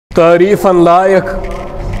تعریفاً لائق،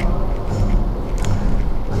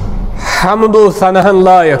 حمد و ثناء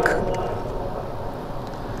لائق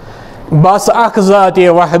بس اخ ذات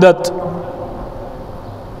وحدت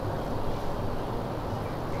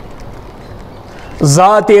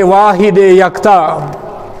ذات واحد یکتا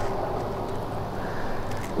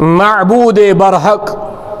معبود برحق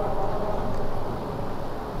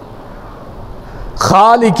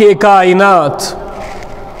خالق کائنات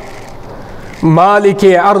مالک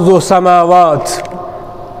ارض و سماوات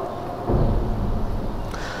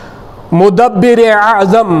مدبر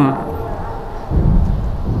اعظم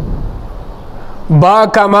با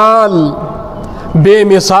کمال بے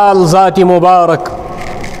مثال ذات مبارک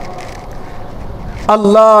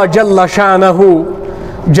اللہ جل شانہ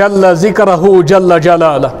جل ذکرہ جل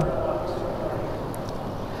جلالہ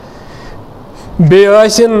بے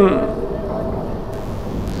ٲسِن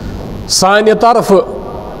سانہِ طرف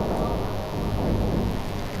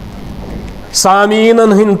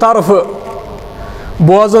سامعیٖنن ہٕنٛدِ طرف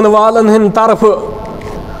بوزن والن ہٕنٛدِ طرف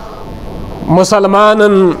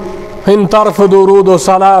مسلمانن ہٕنٛدِ طرف درود و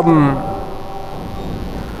سلام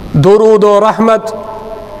درود و رحمت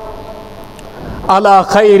علی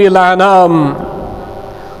خیر الانام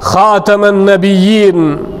خاتم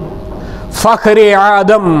النبیین فخر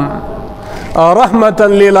آدم رحمتا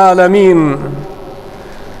للعالمین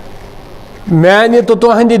میانہِ تہٕ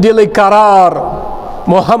تُہنٛدِ دلٕکۍ قرار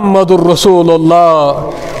محمد الرسول اللہ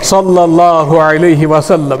صلی اللہ علیہ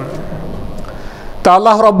وسلم تو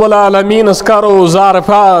اللہ رب العالمین اس کرو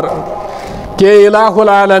زارفار کہ الہ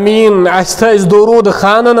العالمین اس تھیس درود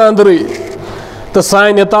خانن اندری تو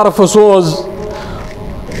سانہِ طرف سوز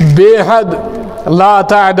بے حد لا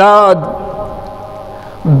تعداد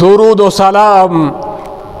درود و سلام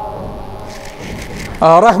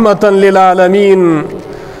رحمتا للعالمین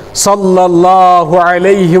صلی اللہ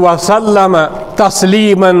علیہ وسلم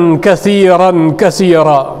تسلیما کثیرا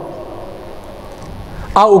کثیرا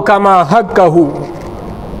او کما حقہ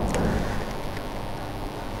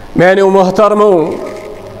میانو محترمو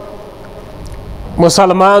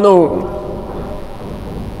مسلمانو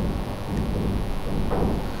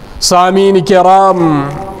سامعین کرام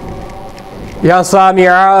یا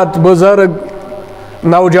سامعات بزرگ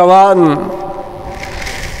نوجوان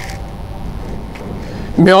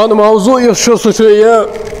میون موضوع سہ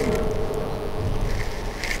یہ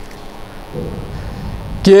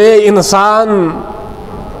کہ انسان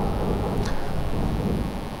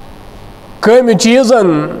کم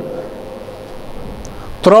چیزن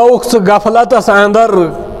تروک ثہ غفلتس اندر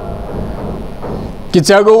کہ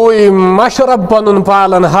ژے گوئی مشرب پنن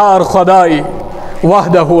پالن ہار خدائی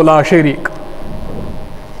وحدہ لا شریک،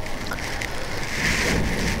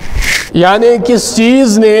 یعنی کس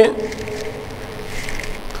چیز نے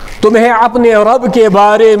تمہیں اپنے رب کے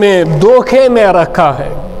بارے میں دھوکے میں رکھا ہے؟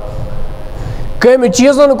 کم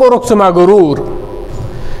چیزن کو رخ مغرور،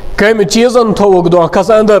 کم چیزن تھوک دھوکس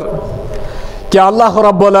اندر کہ اللہ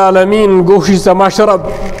رب العالمین گوشی سے مشرب،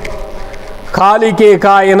 خالق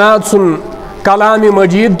کائنات سن کلام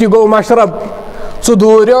مجید تی گو مشرب، ژٕ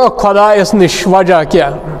دوریو خدایس نش وجہ کیا؟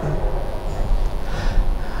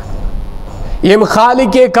 یم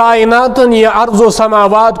خالق کائناتن یہ ارض و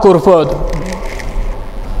سماوات کور پٲدٕ،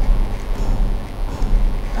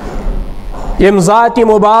 یم ذات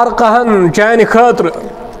مبارکہن چانہ خاطر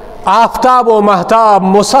آفتاب و محتاب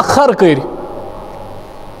مسخر کر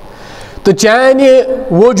تو چانہ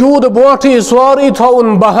وجود بوٹھی سوری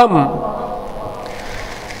تھون بہم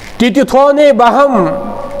تیتہ تھونے بہم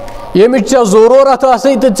یمچ ژے ضرورت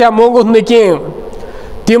آسی تو ژے مونگت نہ کینٛہہ،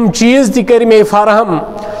 تم چیز تہ کر مے فراہم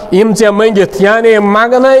یم ژے منگت، یعنی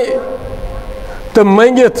منگنے تو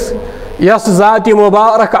منگت یس ذات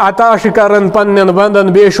مبارک عطا کرن پنن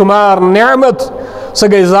بندن بے شمار نعمت، سہ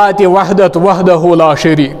گئی ذات وحدت وحدہ لا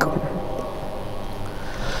شریک۔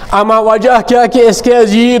 اما وجہ کیا کہ اس کے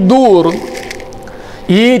ییت دور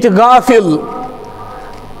ییت غافل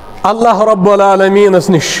اللہ رب العالمین اس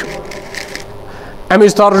نش،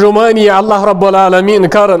 امس ترجمانی اللہ رب العالمین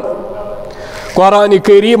کرن قرآن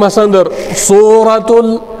کریم اندر سورۃ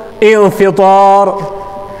الانفطار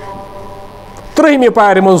 3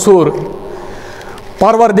 پارِ منصور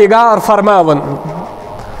پروردگار فرماون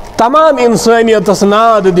تمام انسانیتس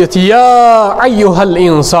ناد دت یا ایہا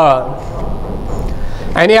الانسان،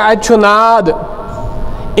 یعنی اتھ ناد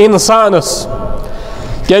انسانس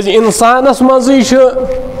کیاز انسانس مزی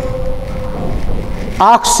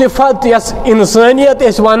اخ صفت یس انسانیت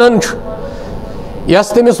اس ونان یس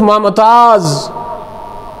تمس ممتاز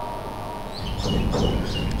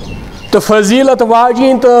تو فضیلت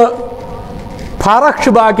واجین تو فرق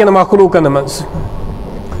باقین مخلوقن مز،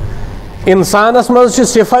 انسانس مز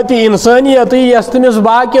صفت انسانیت یس تمس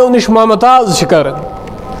باقیو نش ممتاز کرن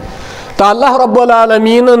تو اللہ رب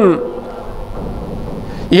العالمین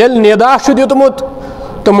یل ندا دیتمت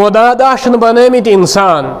تو مدادا بنامت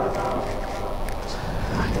انسان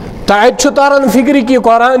تو ات تران فکر کہ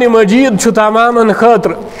قرآن مجید تمام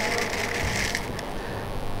خاطر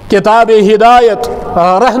کتاب ہدایت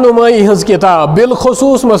رہنمائی ہز کتاب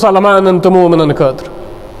بالخصوص مسلمان تو مومنن خاطر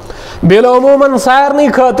بالعموماً سارنی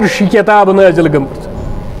خاطر کتاب نازل گمت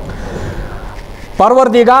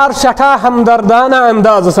پروردگار سٹھا ہمدردانہ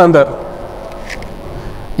انداز اندر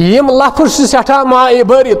یم لفظ سٹھا مائع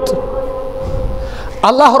بھرت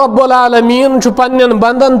اللہ رب العالمین پنن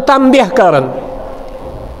بندن تنبیہ کرن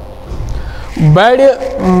بڑے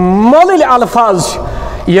مولل الفاظ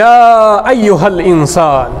یا ایہا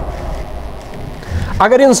الانسان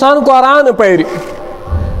اگر انسان قرآن پڑھ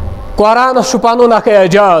قرآن پنن اخ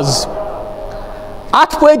اعجاز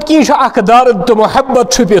ات پت کی اخ درد تو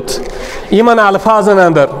محبت چھپت یمن الفاظن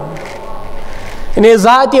اندر یعنی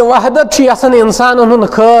ذات وحدت یسن انسان ہن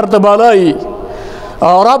خیر تو بلائی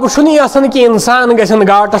رب یسن کہ انسان گھن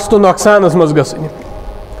گاٹس تو نقصانس مز گھن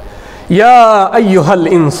یا ایہا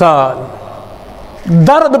الانسان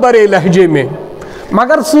درد برے لہجے میں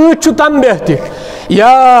مگر سوچ تنبیہ تہ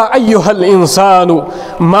یا ایہا الانسان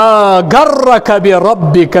ما غرک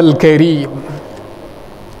بربک الکریم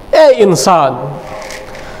اے انسان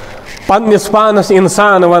پنس پانس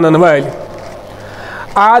انسان ونن وال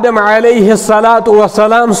آدم علیہ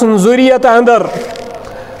السلام سن ذریت اندر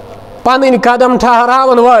پن قدم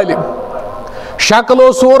ٹھہراون وال شکل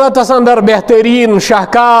و صورتس اندر بہترین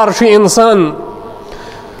شاہکار انسان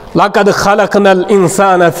لقد خلقنا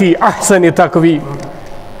الانسان فی احسن تقویم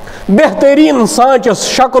بہترین سانچس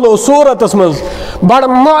شکل و صورتس مز بڑ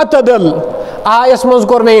معتدل آیس مز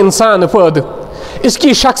کور میں انسان پد اس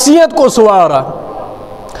کی شخصیت کو سوارا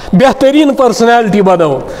بہترین پرسنالٹی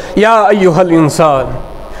بنو یا ایہا الانسان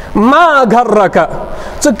ما غرک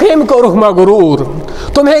کم کورک مغرور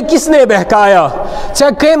تمہیں کس نے بہکایا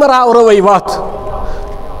کم راو روی وات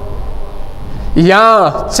یا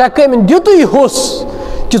کم دتوی حس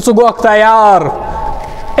کہ گوک تیار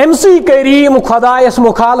امسی کریم خدایس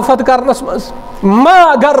مخالفت کرنس مز ما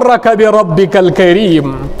غرک بربک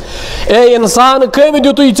الکریم اے انسان کم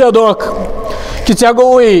دتوی دھوکھ کہ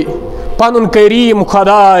گوئی پنن کریم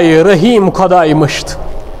خدائے رحیم خدائے مشت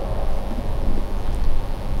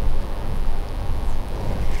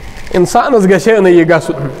انسانس گھے نا یہ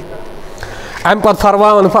گھن ام پت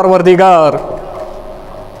فرمان پروردگار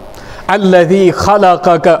الذی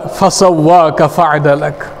خلقک فسواک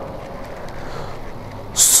فعدلک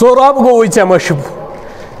سو رب گوئی ے مشب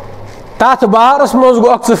تات بارس مز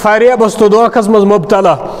گوک فریبس تو دھوکھس مز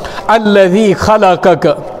مبتلا الذی خلقک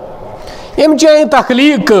یم چین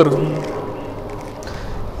تخلیق کر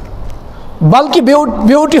بلکہ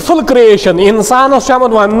بیوٹیفل کریشن انسان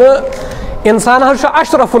آمد ون انسان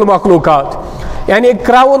اشرف المخلوقات یعنی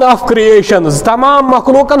کراؤن آف کریشنز تمام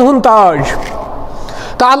مخلوقن ہن تاج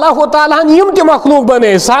تو اللہ تعالیٰ یم تہ مخلوق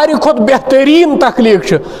بنے ساری کھت بہترین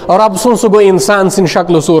تخلیق رب سن سہ گو انسان سن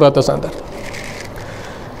شکل و صورتس اندر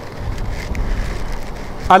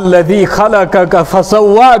الذی خلقک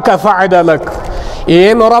فسواک فعدلک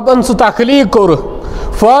یم ربن سہ تخلیق کور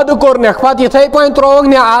فاد کورنک پتہ یتھے پٲٹھۍ ترووُکھ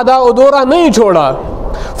نہ آدھا ادھورا نہیں چھوڑا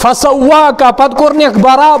فسواک پتہ کورنک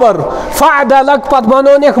برابر فعدلک پتہ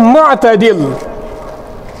بنونک معتدل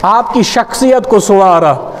آپ کی شخصیت کو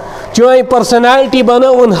سنوارا چوئی پرسنالٹی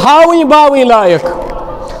بناون ہاویں باویں لائق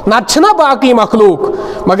نہ چھنا باقی مخلوق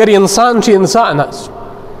مگر انسان چھ انسان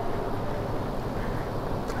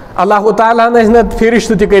اللہ تعالیٰ نے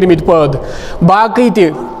فرشت تہ کرمت پد باقی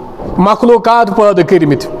تہ مخلوقات پد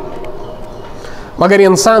کرمت مگر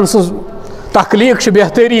انسان سن تخلیق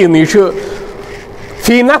بہترین یہ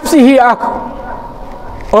فی نفس ہی اخ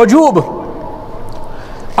عجوب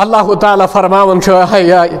اللہ تعالیٰ فرماون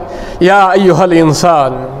یا ایہا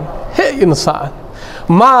الانسان ہے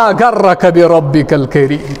انسان ما غرک بربک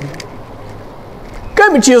الکریم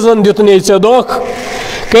کم چیزن دتنے ے دھوکھ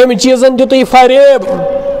کم چیزن دتئی فریب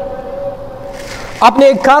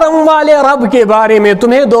اپنے کرم والے رب کے بارے میں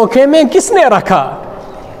تمہیں دھوکے میں کس نے رکھا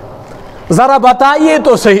ذرا بتائیے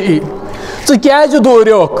تو صحیح کیازِ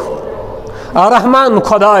دوریوک رحمان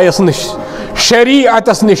خدایس نش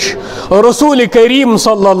شریعتس نش رسول کریم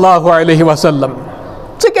صلی اللہ علیہ وسلم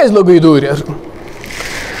کیازِ لوگی دور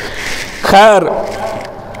خیر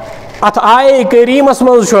ات آئے کریمس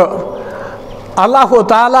مز اللہ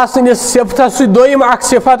تعالیٰ سنس صفتس دویم اخ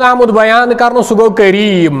صفت آمد بیان کرن سہ گو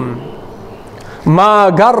کریم ما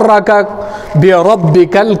غرک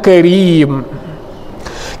بربک الکریم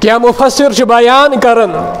کیا مفسر بیان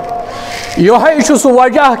کرن یہ سہ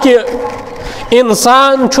وجہ کہ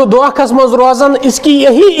انسان چھُ دھوکھس منٛز روزان اس کی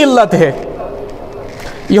یہی علت ہے.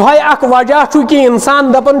 یہ اخ وجہ چھُ کہ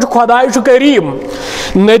انسان دپان چھُ خداے چھُ کریم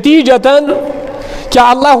نتیجتاً کیا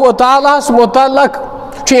اللہ تعالیٰ متعلق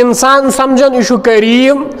چھُ انسان سمجھان یہ چھُ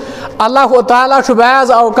کریم. اللہ تعالیٰ چھُ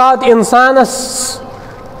بعض اوقات انسانس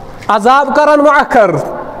عذاب کران مؤخر,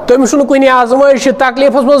 تٔمِس چھُنہٕ کُنہِ آزمٲیش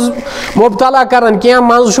تکلیفس منٛز مبتلا کران کینٛہہ,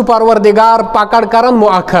 منٛزٕ چھُ پروردگار پکڑ کران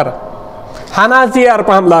مؤخر ہنا ژیر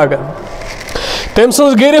پہم لاگان. تٔمۍ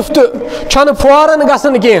سٕنٛز گرفت چھنہٕ فوراً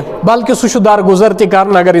گژھان کینٛہہ بلکہ سُہ چھُ درگزر تہِ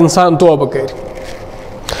کران اگر انسان توبہ کرِ.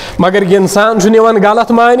 مگر یہ انسان چھُ نِوان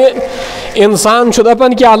غلط معنی, انسان چھُ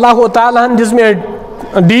دپان کہ اللہ تعالیٰ ہن دِژ مےٚ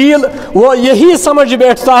ڈیل, وہ یہی سمجھ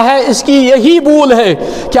بیٹھتا ہے, اس کی یہی بھول ہے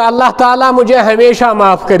کہ اللہ تعالیٰ مجھے ہمیشہ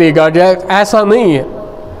معاف کرے گا. ایسا نہیں ہے.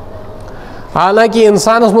 حالانکہ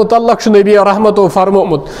انسانس متعلق نبی رحمت و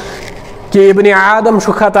فرمومت کہ ابن آدم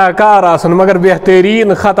چھُ خطا کار آسان مگر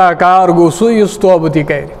بہترین خطا کار گو سُے یُس توبہ تہِ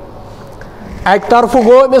کرِ. اکہِ طرفہٕ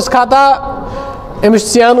گوٚو أمِس خطا,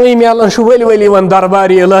 أمِس ژینوٕے میلان چھُ ؤلۍ ؤلۍ یِوان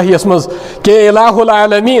دربارِ الہیَس منٛز کہ الہ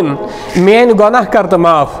العالمیٖن میٲنۍ گۄناہ کر تہٕ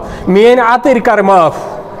معاف, میٲنۍ عطٕرۍ کر معاف.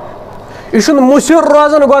 یہِ چھُنہٕ مُصر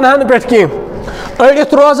روزان گۄنہن پٮ۪ٹھ کینٛہہ,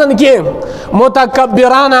 أڑِتھ روزان کینٛہہ,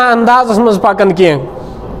 متکبرانہ اندازس منٛز پکان کینٛہہ.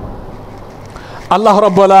 اللہ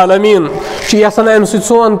رب العالمیٖن چھُ یژھان امہِ سۭتۍ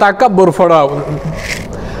سون تکبر پھٕڑاوُن.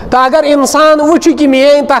 تہٕ اگر انسان وٕچھِ کہ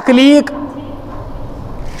میٲنۍ تخلیٖق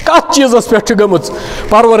کتھ چیٖزس پٮ۪ٹھ چھِ گٔمٕژ,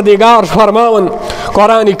 پروردگار چھُ فرماوان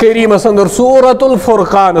قرآن کریٖمس اندر سورۃ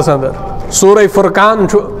الفرقانس اندر, سورہ فرقان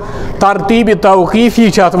چھُ ترتیٖبِ توقیٖفی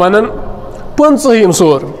چھِ اتھ ونان, 50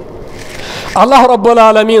 سور. اللہ رب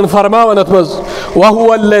العالمیٖن فرماوان اتھ منٛز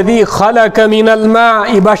وَهُوَ الَّذِي خَلَقَ مِنَ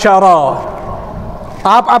الْمَاءِ بَشَرًا.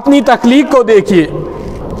 آپ اپنی تخلیق کو دیکھیے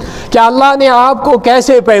کہ اللہ نے آپ کو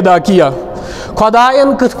کیسے پیدا کیا.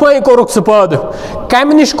 خدایَن کِتھ پٲٹھۍ کوٚرُکھ ژٕ پٲدٕ,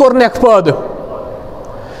 کمہِ نِش کوٚرنکھ پٲدٕ,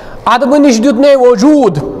 ادبہٕ نِش دیُتنے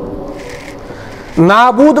وجوٗد,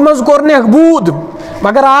 نابوٗد منٛز کوٚرنکھ بوٗد.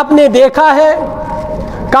 مگر آپ نے دیکھا ہے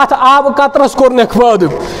کتھ آب قطرس کوٚرنکھ پٲدٕ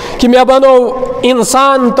کہ مےٚ بنوو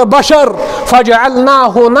انسان تہٕ بشر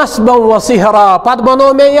فجعلناه نسبا وصہرا, پتہٕ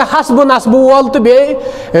بنوو مےٚ یہِ حسبہٕ نسبہٕ وول تہٕ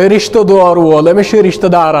بیٚیہِ رشتہٕ دور وول. أمِس چھِ رشتہٕ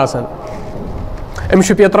دار آسان, أمِس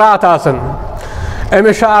چھُ پِترات آسان,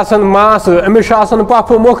 أمِس چھُ آسان ماسہٕ, أمِس چھُ آسان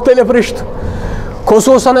پۄپھٕ, مختلف رشتہٕ.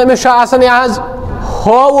 خصوٗصاً أمِس چھُ آسان یہِ حظ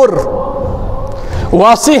ہووُر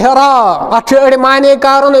وصہرا, اتھ چھُ أڑۍ معنے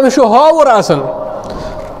کران أمِس چھُ ہووُر آسان,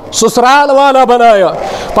 سسرال والا بنایا.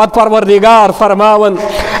 پتہٕ پروردگار فرماوان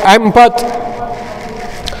امہِ پتہٕ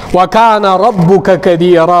وَكَانَ رَبُّكَ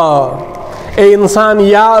قَدِيرًا. اے انسان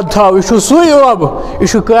یاد تھاو, یہ چھُ سُے رب, یہ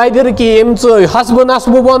چھُ قٲدِر کہ ییٚمۍ ژٕ حسبہٕ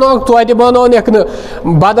نسبہٕ بنووُکھ, توتہِ بنوونکھ نہٕ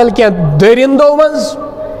بدل کینٛہہ دٔرِندو منٛز,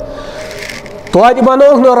 توتہِ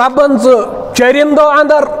بنووُکھ نہٕ ربن ژٕ چٔرِندو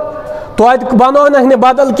اندر, توتہِ بنوونکھ نہٕ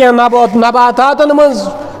بدل کینٛہہ نباتاتن منٛز,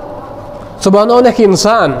 ژٕ بنوونکھ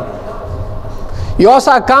انسان. یہ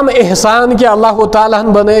اوسا کم احسان کہ اللہ تعالیٰ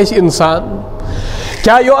ہن بنٲے أسۍ انسان.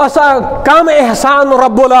 کیا یہ اوسا کم احسان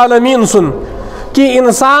رب العالمیٖن سُن کہ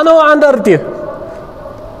انسانو اندر تہِ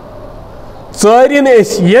ژٲرِن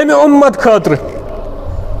أسۍ ییٚمہِ اُمت خٲطرٕ,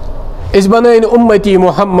 أسۍ بنٲیِن اُمتی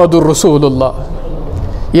محمد الرسول اللہ.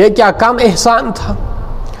 یہ کیا کم احسان تھا,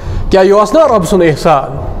 کیا یہ اوس نا رب سُنٛد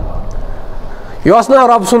احسان, یہ اوس نا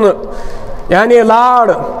رب سُنٛد یعنی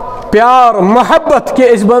لاڑ پیار محبت کہ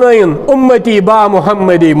أسۍ بنٲیِن اُمتی با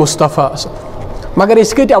محمدی مصطفیٰ. مگر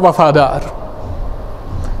أسۍ کۭتیاہ وفادار.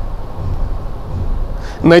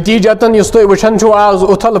 نتیجتاً یُس تُہۍ وٕچھان چھُو آز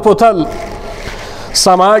اُتھل پُتھل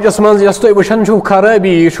سماجس منٛز, یۄس تُہۍ وٕچھان چھُو خرٲبی,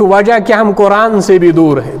 یہِ چھُ وجہ کہ ہم قرآن سے بھی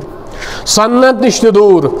دور ہے, سنت نش تہِ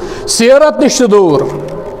دوٗر, سیرت نش تہِ دوٗر,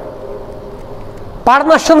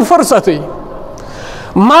 پرنس چھنہٕ فرصتٕے.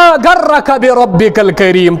 ما غرک بربک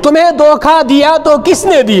الکریم, تمہیں دھوکہ دیا تو کس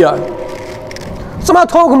نے دیا. ژٕ ما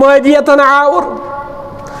تھووُکھ مٲدیتن آوُر,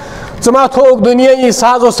 ژٕ ما تھووُکھ دُنیٲیی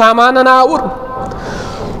ساز و سامانن آوُر,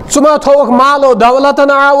 ژٕ ما تھووُکھ مال و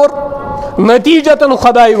دولتن آوُر, نتیجتاً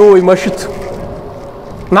خداے گوٚوُے مٔشِتھ.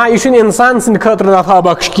 نہ یہِ چھُنہٕ انسان سٕنٛدِ خٲطرٕ نفع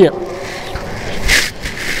بخش کینٛہہ.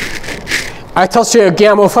 اتھ حظ چھِ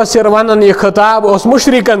کینٛہہ مُفسر ونان یہِ خطاب اوس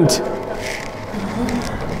مُشرِکن تہِ,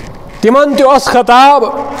 تِمن تہِ اوس خطاب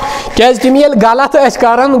کیازِ تِم ییٚلہِ غلط ٲسۍ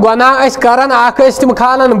کران, گۄناہ ٲسۍ کران, اکھ ٲسۍ تِم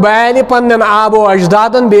کھالان بالہِ پننٮ۪ن آبو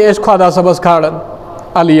اجدادن, بیٚیہِ ٲسۍ خۄدا صٲبس کھالان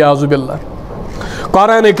الیاذ باللہ.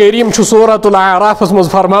 قرآن کریم چھُ سورۃ الاعرافس منٛز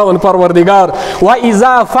فرماوان پروردگار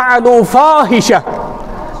وَإِذَا فَعَلُوا فَاحِشَةً,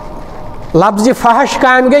 لفظِ فحش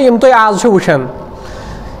کامہِ گٔے یِم تُہۍ آز چھِو وٕچھان,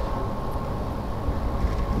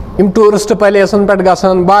 یِم ٹوٗرِسٹ پلیسن پٮ۪ٹھ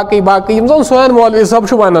گژھان, باقٕے باقٕے یِم زن سون مولوی صٲب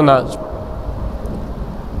چھُ ونان آز,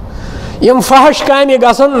 یِم فحش کامہِ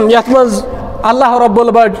گژھان یتھ منٛز اللہ رب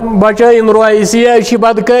البچین روی سیاسی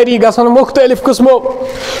بدکاری گژھن مختلف قسمو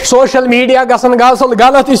سوشل میڈیا گژھن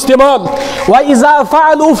غلط استعمال وَإِذَا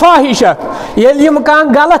فَعَلُوا فَاحِشَةً ییٚلہِ یِم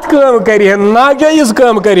کانٛہہ غلط کٲم کَرِہن ناجٲیز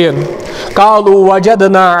کٲم کَرِہن قالوا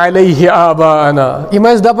وجدنا علیہ آباءنا یِم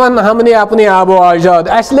ٲسۍ دپان ہم نے اپنے آب و اجداد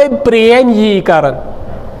اَسہِ لٔگۍ پرٛٲنۍ یی کران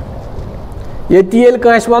ییٚتہِ ییٚلہِ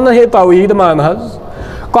کٲنٛسہِ وَنو ہے توحیٖد مان حظ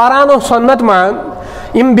قرآن و سنت مان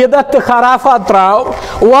یم بدعت تہٕ خرافات تراو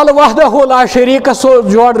ول وحدہ لا شریٖکس سو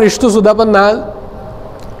جوڑ رشتہٕ سُہ دپان نہ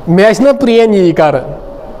مےٚ ٲسۍ نہ پرٛٲنۍ یی کران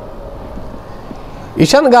یہ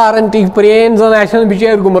چھنہٕ گارنٹی پرٛٲنۍ زن آسن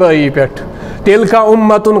بِچٲرۍ گمرٲہی پٮ۪ٹھ تِلکا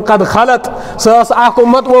اُمتُن قد خلت سۄ ٲس اکھ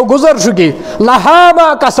اُمت وہ گُزر چُکی لہا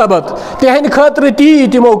ما کسبت تِہنٛدِ خٲطرٕ تی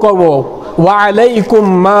تِمو کموو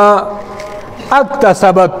وعلیکم ما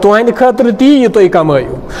اکتسبت تُہنٛدِ خٲطرٕ تی تُہۍ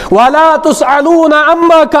کمٲیو ولا تسألون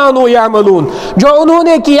عما كانوا يعملون جو انہوں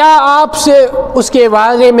نے کیا آپ سے اس کے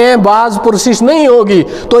بارے میں باز پرسش نہیں ہوگی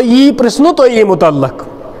تو یہ پرسنو تو یہ متعلق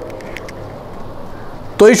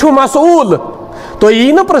تو چھو مسئول تو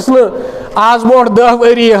یہ نہ پرسن آج برونٹھ 10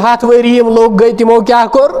 ؤری 7 ؤری ہم لوگ گئے تمو کیا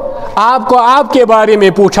کر آپ کو آپ کے بارے میں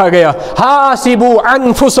پوچھا گیا حاسبوا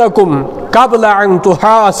انفسکم قبل ان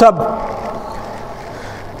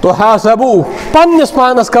تحاسبوا پنس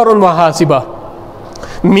پانس کرن محاسبہ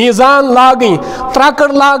میزان لاگیں ترکڑ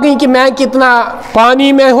لاگیں کہ میں کتنا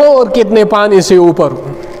پانی میں ہو اور کتنے پانی سے اوپر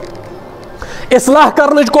اصلاح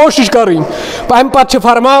کرنے کی کوشش کریں پتہ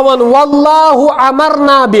فرماون واللہ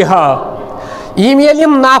امرنا بها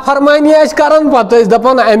یم نافرمانی کران پتہ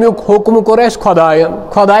دپان امیک حکم کور اس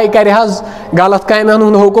خدائے کر غلط کامن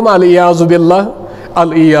ہند حکم العیاذ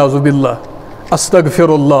باللہ استغفر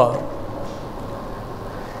اللہ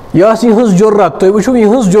یہ یہز جرت تھی وچھو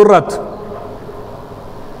یہز جرت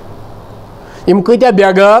یم کتیا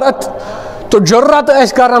بیغارت تو جرت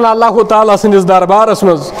اس کران اللہ تعالیٰ سندس دربارس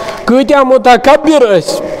مز کتیا متکبر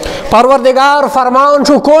اس پروردگار فرمان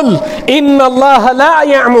چھو کل ان اللہ لا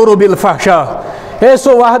یعمر بالفحشاء اے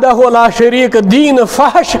سو وحدہ لا شریک دین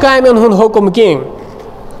فحش کامن ہن حکم کین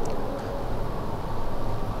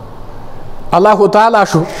اللہ تعالیٰ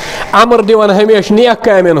چھو امر دیوان ہمیش نیک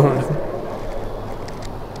کامن ہن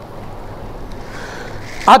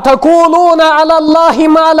اتقولون علی اللہ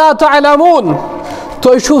ما لا تعلمون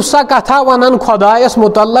تو چھو سا کتھا ونان خدایس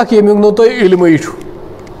متعلق یمیک نو تو علمی چھو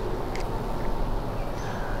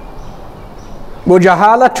وہ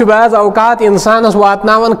جہالت چھ بعض اوقات انسانس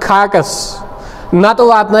واتناون خاکس نہ تو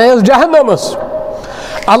واتنائس جہنمس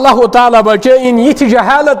اللہ تعالیٰ بچائن یہ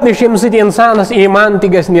جہالت نش یم سۭتۍ انسانس ایمان تہ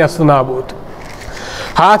گژھِ نیست نابود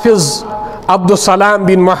حافظ عبدالسلام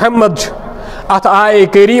بن محمد ات آئے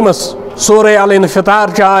کریمس سورہ الانفطار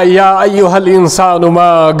چاہ یا ایوہ الانسان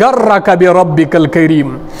ما غرک بربک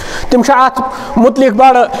الکریم تم چھ ات متعلق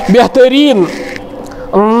بڑا بہترین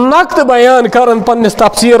نقد بیان کرن پنس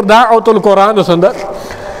تفسیر دعوت القرآن اندر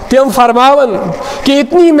تم فرماون کہ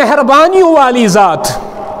اتنی مہربانی والی ذات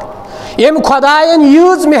یم خدائن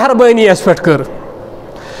یز مہربانی اس پٹ کر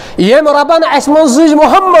یم ربن اس منزج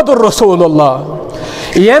محمد الرسول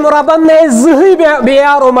اللہ یم ربن نے زہی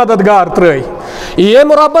بیار و مددگار ترائی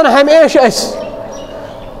یم ربن ہمیشہ اس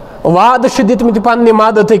وعد شدت میں پنی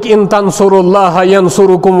مدد ان تنصر اللہ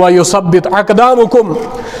ینصرکم ویثبت اقدامکم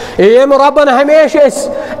یم ربن ہمیشہ اس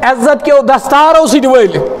عزت کے دستاروں سے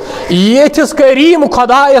ول یتس کریم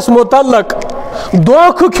خدایس متعلق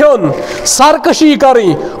دھوکہ کھیون سرکشی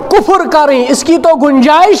کریں کفر کریں اس کی تو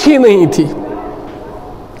گنجائش ہی نہیں تھی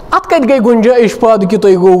ات کت گئی گنجائش پاد کہ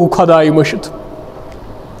تھی گو خدائی مشت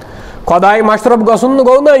خدائی مشرف گھن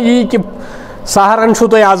گو نا یہ کہ سہرن چھو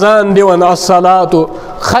تھی اذان دیوان الصلاۃ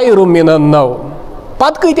خیر من النوم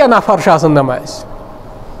پت کتیا نفر آسان نماز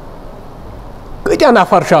کتیا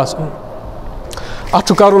نفر آسان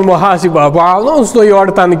ات کرن محاسبہ بہ آوس تو یور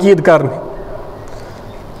تنقید کرنے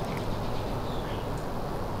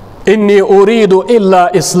انی ارید الا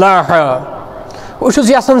اصلاحا بہت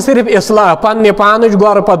یسان صرف اصلاح پنہ پانچ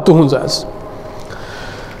غور پتہ تہذ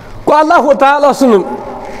گو اللہ تعالیٰ سن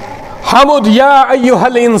حمد یا ایوہ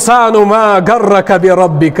الانسان ما غرک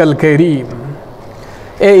بربک الکریم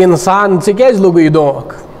اے انسان ژےٚ لوگی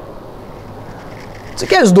دھوکھ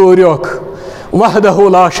ژےٚ دوریوک وحدہ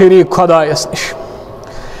لا شریک خدایس نش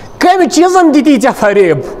کم چیزن دیتی ژےٚ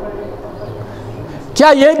فریب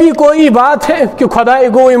کیا یہ بھی کوئی بات ہے کہ خدائی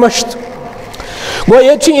گوئی مشت گو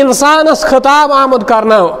یہ انسانس خطاب آمد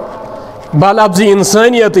کرنا بلفظ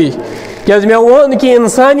انسانیتی کیاز میں وون کہ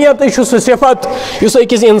انسانیت سہ صفت اس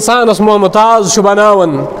اکس انسانس ممتاز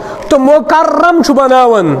بناون تو مکرم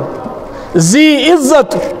بناون ذی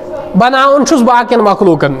عزت بناون باقین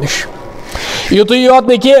مخلوقن نش یوت یوت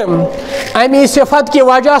نہ کہ امی صفت کی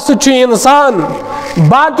وجہ سے انسان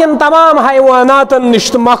باقین تمام حیواناتن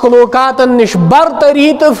نش مخلوقاتن نش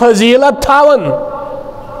برتری تو فضیلت تھاون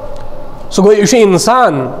سو گو یہ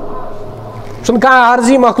انسان چھن کانٛہہ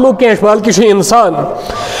عرضی مخلوق کی بلکہ چھ انسان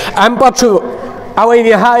ام پتہ اوے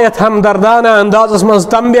نہایت ہمدردانہ اندازس مز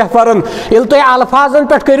تنبیہ پرن یل تھی الفاظن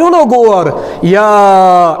پہ کرو نا غور یا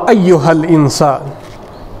ایھا الانسان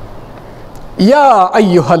یا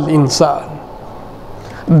ایھا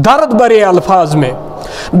الانسان درد برے الفاظ میں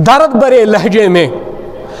درد برے لہجے میں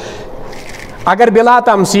اگر بلا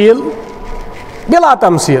تمثیل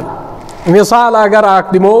مثال اگر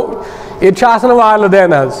اخ دمو یہ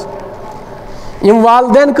والدین حض یم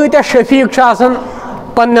والدین کتیا شفیق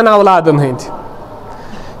پنن اولادن ہند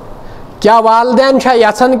کیا والدین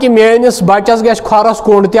یژھان کہ میانس بچس گژھِ کھۄرس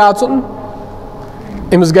کوٚنٛڈ تہِ اژُن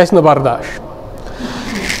أمِس گژھِ نہٕ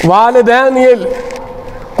برداشت والدین ییٚلہِ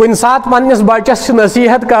کُنہِ ساتہٕ پننس بچس چھِ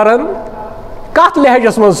نصیحت کران کتھ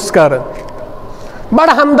لہجس منٛز کران بڑ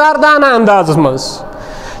ہمدردانہ اندازس منٛز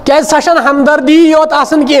کیازِ سۄ چھنہٕ ہمدردی یوت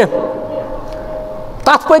آسان کینٛہہ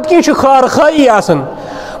تتھ پٔتۍ کِنۍ چھِ خٲرخٲیی آسان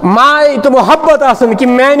ماے تہٕ محبت آسان کہ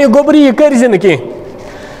میانہِ گوٚبرِ یہِ کٔرزِ نہٕ کینٛہہ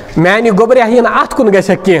میانہِ گوٚبرِ یِن اتھ کُن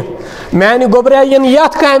گژھکھ کینٛہہ میانہِ گوٚبرِ یِن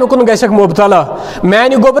یتھ کامہِ کُن گژھکھ مبتلا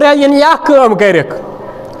میانہِ گوٚبرِ یِن یہِ کٲم کٔرِکھ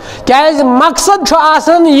کیازِ مقصد چھُ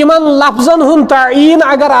آسان یِمن لفظن ہُنٛد تعیٖن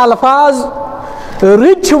اگر الفاظ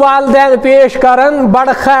رٕتۍ چھِ والدین پیش کران بڑ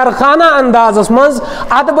خیر خانہ اندازس منٛز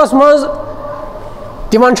ادبس منٛز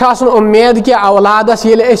تمن چھُ آسان اُمید کہ اولادس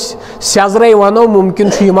ییٚلہِ أسۍ سیزرے ونو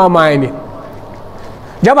ممکن چھُ یہِ ما مانہِ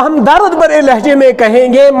جب ہم درد برے لہجے میں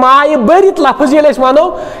کہیں گے مائے برت لفظ یل ونو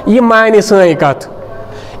یہ مانے سن کت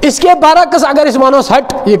اس کے برعکس اگر اس ونوس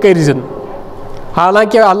ہٹ یہ کرزن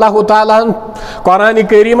حالانکہ اللہ تعالیٰ قرآن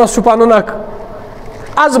کریمس پن اخ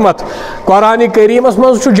عظمت قرآن کریمس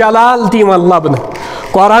مز جلال تیون لبن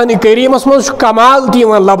قرآن کریمس مز کمال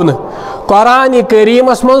تیون لبن قرآن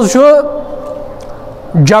کریمس مز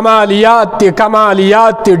جمالیات تہ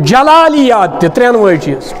کمالیات تہ جلالیات تہ ترین وے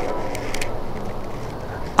چیز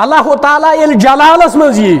اللہ تعالیٰ یل جلالس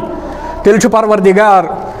مز یی تیل پروردگار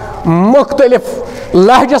مختلف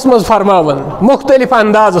لہجس مز فرماون مختلف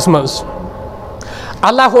اندازس مز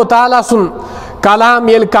اللہ تعالیٰ سن کلام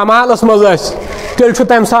یل کمالس مز اس تیل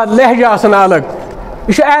تمہ سات لہجہ آسان الگ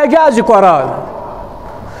یہ اعجاز قرآن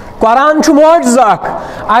قرآن معجزہ اخ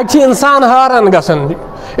ات انسان حیران گژھان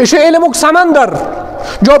یہ علمک سمندر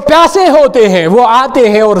جو پیاسے ہوتے ہیں وہ آتے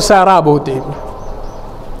ہیں اور سیراب ہوتے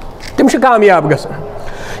ہیں تم کامیاب گژھان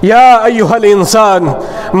یا ایھا الانسان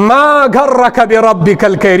ما غرک بربک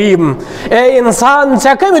الکریم اے انسان ژے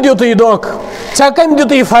کم دیُتُے دھوکھ ژے کم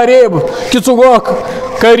دیُتُے فریب کہ ژٕ گوکھ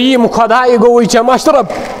کریم خدائے گوٚوُے ژےٚ مشرب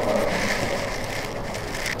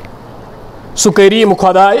سُہ کریم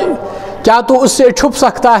خدائے کیا تو اس سے چھپ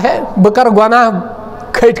سکتا ہے بہ کر گناہ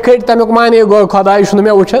کھٹ کھٹ تمیُک مانے گوٚو خدائے چھُنہٕ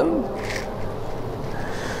مےٚ وٕچھان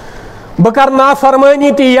بہ کر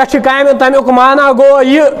نافرمانی تی یچھ کامہ تمیک مانا گو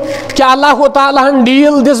یہ کہ اللہ تعالیٰ ہن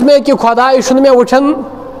ڈیل دس میں کہ خدائے چھُنہٕ مےٚ وٕچھان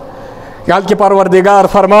یل کہ پروردگار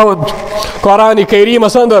فرماون قرآن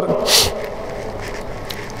کریمس اندر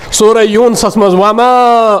سورہ یونسس مز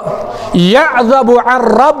وما یعذب عن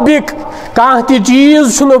ربک کانٛہہ تہِ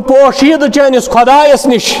چیٖز چھُنہٕ پوشیدہ چٲنِس خدایس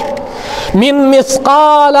نش من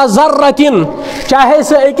مثقال ذرۃ چاہے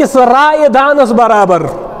سہ أکِس رایہ دانس برابر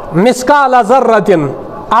مثقال ذرۃ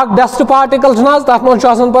اک ڈسٹ پارٹیکل تر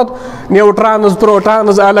من پہ نیوٹرانز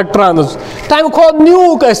پروٹانز الیکٹرانز تمہ کھت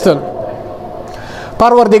نیوک ٲسۍتن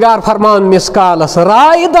پروردگار فرمان مثقالس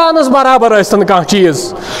رائے دانس برابر ٲسۍتن کانٛہہ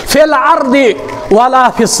چیز فی الارض ولا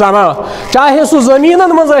فی السماء چاہے سہ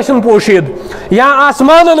زمینن مز ٲسِن پوشید یا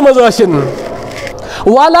آسمانن مز ٲسِن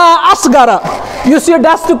ولا اصغر یُس یہ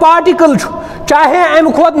ڈسٹ پارٹیکل چاہے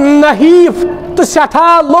امہ کھت نحیف تو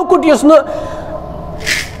سٹھا لۄکُٹ یُس نہٕ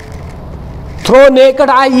تھرو نیکڈ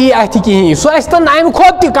آئی اتھ کہین سہ ٲسۍتن امہ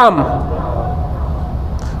کھۄتہٕ تہِ کم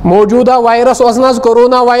موجودہ وائرس اوس نہ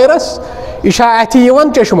کورونا وائرس یہ اتھ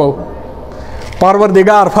یوان چشمو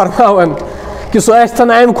پروردگار فرماون کہ سہ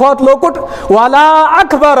ٲسۍتن امہ کھۄتہٕ لۄکُٹ ولا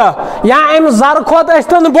اکبر یا امہ زر کھۄتہٕ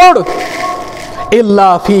ٲسۍتن بوٚڑ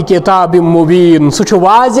الا فی کتاب مبین سہ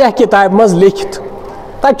واضح کتاب مز لکھت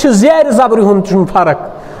تتہ زیر زبر ہُنٛد فرق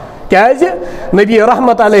کیازِ نبی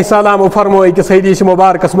رحمت علیہ السلام فرموے کہ حدیث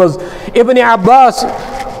مبارکس مز ابن عباس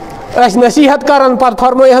اس نصیحت کرن پتہ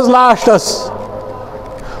فرموے حض لاسٹس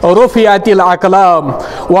رفعت الاقلام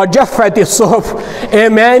وجفت الصحف اے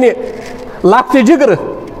میانہ لفظ جگر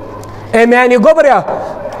اے میانہ گوبریا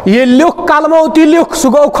یہ لیکھ قلمو تہ لیکھ سہ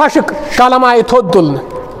گو خۄشک قلم آیہِ تھوٚد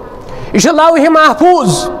تُلنہٕ یہ لوح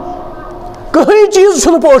محفوظ کٕہٕنۍ چیٖز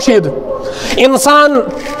چھُنہٕ پوشید انسان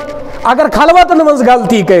اگر خلوتن مز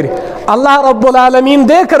غلطی کر اللہ رب العالمین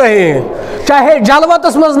دیکھ رہے ہیں چاہے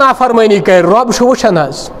جلوتس مز نافرمانی کر رب چھ وچھان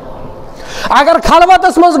حظ اگر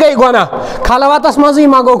خلوتس مز گئی گناہ خلوتس مزی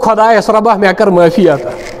منگو خدایس ربا مے کر معافی عطا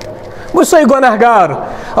بہ چھُسے گناہ گار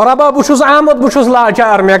ربا بہ چھُس آمد بہ چھُس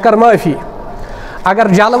لاچار مے کر معافی اگر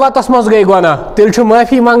جلوتس مز گئی گناہ تیل چھ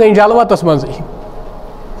معافی منگن جلوتس مزی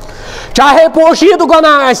چاہے پوشید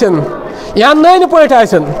گناہ آسن یا نن پٲٹھۍ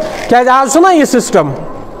آسن کیازِ آز چھُنہ یہِ سسٹم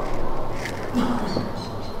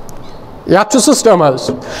یتھ چھُ سسٹم حظ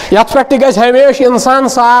یتھ پٮ۪ٹھ تہِ گژھِ ہمیشہ انسان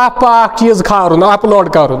صاف پاک چیز کھارُن اپلوڈ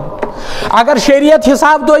کرُن اگر شریعت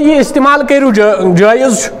حساب تو یہ استعمال کرو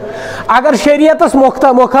جائز اگر شریعتس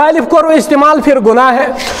مخالف کرو استعمال پھر گناہ ہے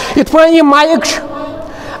ات پہ یہ مائک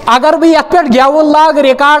اگر بہ یت پہ گیون لاگ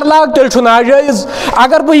ریکارڈ لاگ تیل چھ ناجائز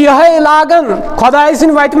اگر بہ یہ لاگن خدائے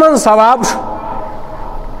سن وتہ من ثواب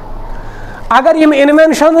اگر یم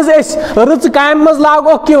انوینشنز رٕژ کامہِ منٛز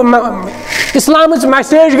لاگو کہ اسلامچ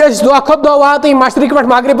میسیج گژھِ دۄہ کھۄتہٕ دۄہ واتٕنۍ مشرق پٮ۪ٹھ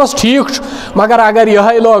مغربس ٹھیک مگر اگر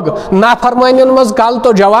یہ لوگ نافرمانین مز کل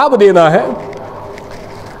تو جواب دینا ہے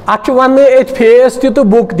ات ون ات فیس تہ تو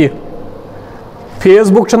بک تہ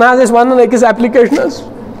فیس بک چھ ون أکس ایپلکیشن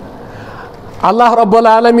اللہ رب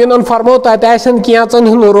العالمین فرمو تتہ آسن کینژن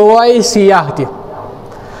ہند روائے سیاح تہ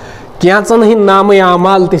کینژن ہند نام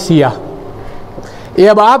اعمال تہ سیاح یہ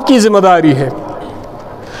اب آپ کی ذمہ داری ہے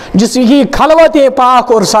جس کی خلوتیں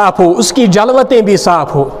پاک اور صاف ہو اس کی جلوتیں بھی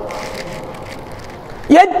صاف ہو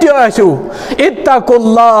یتیاسو اتقوا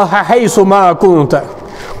اللہ حیث ما کنت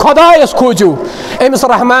خدایس کھوجو امس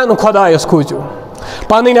رحمان خدایس کھوجو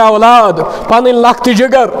پنن اولاد پنن لخت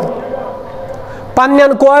جگر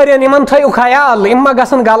پنن کورین یمن تھیو خیال یم ما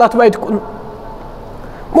گژھن غلط وتہ کن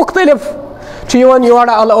مختلف چیون یور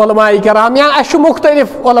علماء کرام یا اش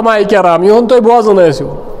مختلف علماء کرام یہن تو بوزن ٲسِو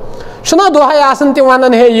چھنا دۄہے آسان تہِ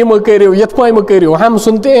ونان ہے یہ مہ کٔرِو یتھ پٲٹھۍ مہ کٔرِو ہم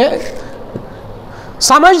سنتے ہیں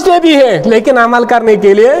سمجھتے بھی ہیں لیکن عمل کرنے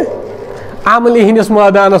کے لیے عملی ہندس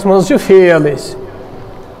میدانس مز چھ فیل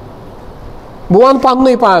بہ ون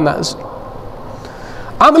پنن پان حظ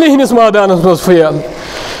عملی ہندس میدانس مز فیل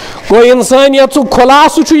گو انسانیت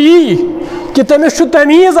خلاصہ چھ یی کہ تمس چھ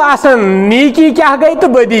تمیز آسان نیکی کیا گئی تو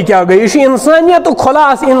بدی کیا گئی یہ انسانیت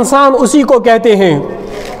خلاص انسان اسی کو کہتے ہیں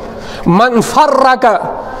من فرق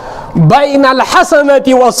بین الحسنۃ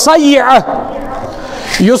والسیئۃ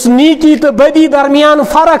یس نیکی تو بدی درمیان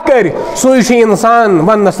فرق کر سوی انسان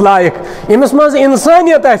ونس لائق امس مز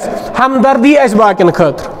انسانیت ہمدردی باقین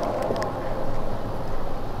خاطر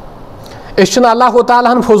اس اللہ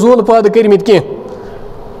تعالیٰ ہن فضول پید کرمت کی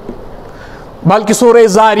بلکہ سورہ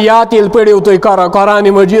زاریات یل پڑھو تھی قرآن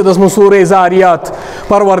مجیدس من سورہ زاریات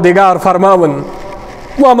پروردگار فرماون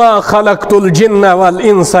وما خلقت الجن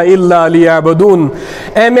والانس الا لیعبدون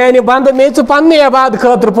اے میانی بند میں پنہ عباد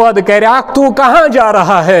خاطر پود کریاک تو کہاں جا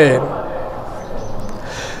رہا ہے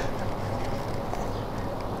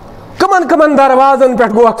کمن کمن دروازن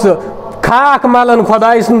پہ گوکھ کھاک ملن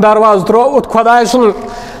خدائے سن درواز تروت خدائے سن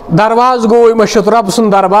درواز گوئی مشت رب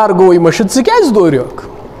سن دربار گوئی مشت ثہ کیاز دوریوک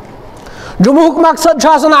جمعک مقصد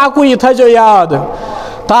چھاسن اکو یہ تھجو یاد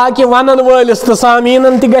تاکہ ونن ولس تو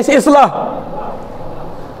سامعینن تہ گژھِ اصلاح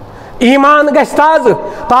ایمان گژھِ تازہ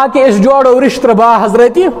تاکہ اس جوڑو رشتہ با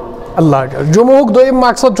حضرتی اللہ جمعک دویم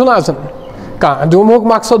مقصد چھُنہٕ آسان کانٛہہ جمعک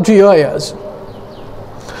مقصد چھُ یہے حظ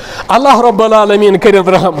اللہ رب العالمین کرت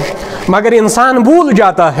رحم مگر انسان بھول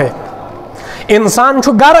جاتا ہے انسان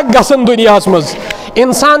چھُ غرق گژھان دنیاہس مز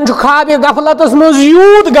انسان چھُ خواب غفلتس مز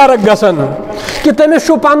یوت غرق گژھان کہ تمس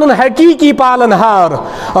چھُ پنن حقیقی پالن ہار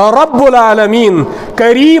رب العالمین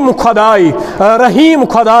کریم خدائی رحیم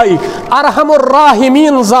خدائی ارحم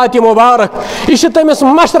الراحمین ذات مبارک یہ تمس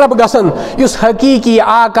مشرب گژھان اس حقیقی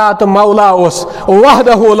آقا تو مولا اس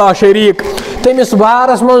وحدہ لا شریک تمس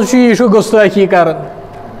بارس مز یہ گستاخی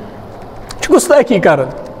کران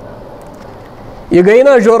یہ گئی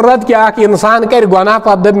نا ضرورت کہ اخ انسان کر گناہ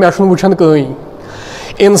پتہ دپ مے چھُنہٕ وٕچھان کٕہٕنۍ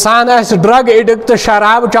انسان آس ڈرگ ایڈکٹ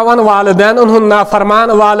شراب چوان والدین ہند نافرمان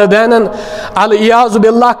والدین العیاذ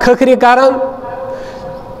باللہ کھکھری کران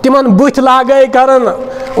تمن بت لاگے کران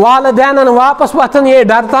والدین واپس وتھان یہ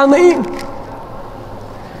ڈرتا نہیں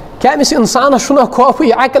کیا اس انسان چھُنہ خوف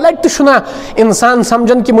اکہ لٹہ چھُنہ انسان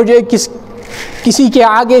سمجھن کہ مجھے کسی کے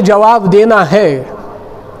آگے جواب دینا ہے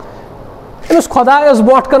امس خدایس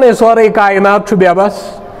بوٹ کن سورے کائنات چھُ بے بس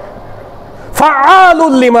فعال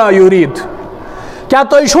لما یرید کیا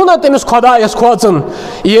تھی چھو نا تمس خدایس کھوژان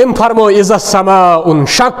یم فرمو اذا السماء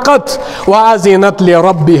انشقت واذنت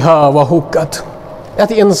لربها وحقت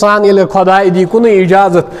یت انسان یل خدائے دی کن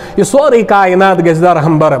اجازت یہ سورے کائنات گژھِ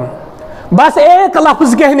درہم برہم بس ایک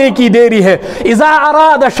لفظ کہنے کی دیری ہے اذا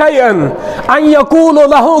اراد شیئا ان یقول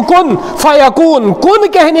له کن فیکون کن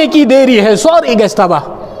کہنے کی دیری ہے سورے گژھِ تباہ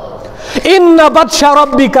ان بطش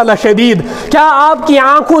ربک لشدید. کیا آپ کی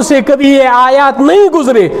آنکھوں سے کبھی یہ آیات نہیں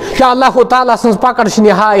گزرے کہ اللہ تعالیٰ سن پکڑ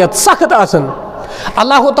نہایت سخت آسن.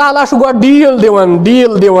 اللہ تعالیٰ گو ڈیل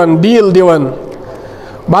دیوان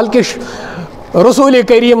بلکہ رسول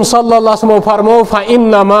کریم صلی اللہ علیہ وسلم فرمو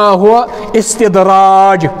فإنما هو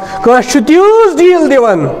استدراج. کس تیوز ڈیل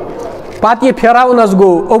دیوان پتہ یہ فرعونس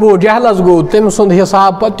گو ابو جہلس گو تم سند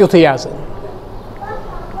حساب پتہ تیتھے آسن.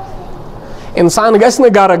 انسان گژھِ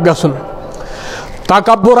نہٕ غرق گژھُن.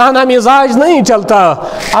 تکبرانہ مزاج نہیں چلتا.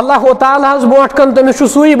 اللہ تعالیٰ برونٛٹھ کن تٔمِس چھُ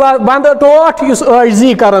سُے بند ٹوٹھ یُس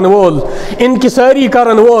عاجزی کرن وول, انکساری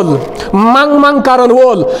کرن وول, منگ کرن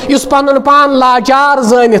وول, یُس پنُن پان لاچار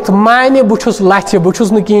زٲنِتھ مانہِ بہٕ چھُس لژھِ, بہٕ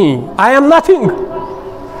چھُس نہٕ کِہیٖنۍ, I am nothing,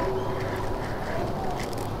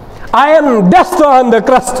 I am dust on the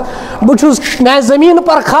crust, بہٕ چھُس میں زمین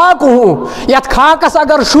پر خاک ہوں. یتھ خاکس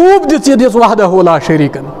اگر شوٗب دِژ یہِ دِژ وحدہ لا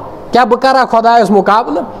شریٖکن. کیا بہٕ کرا خۄدایس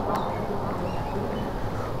مُقابلہٕ,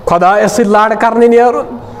 خۄدایس سۭتۍ لڑ کرنہِ نیرُن,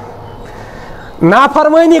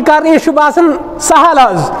 نافرمٲنی کرنہِ, یہِ چھُ باسان سہل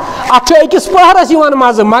حظ. اتھ چھُ أکِس پہرس یِوان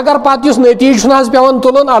مزٕ مگر پتہٕ یُس نتیٖجہٕ چھُنہٕ حظ پیوان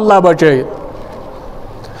تُلُن اللہ بچٲیِتھ.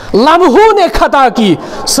 لمحوں نے خطا کی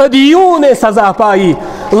صدیوں نے سزا پائی.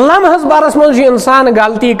 لمحس برس منٛز چھُ انسان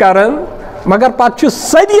غلطی کران مگر پتہٕ چھُ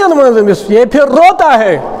صدین منٛز أمِس یہ پھر روتا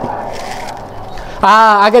ہے.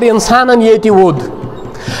 اگر انسانن ییٚتہِ ووٚد,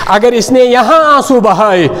 اگر اس نے یہاں آنسو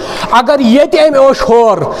بہائے, اگر یت ام اوش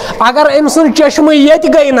ہور, اگر ام سن چشمہ یت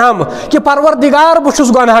گئی نم کہ پروردگار بہ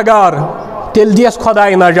چھس گناہ گار, تیل دیس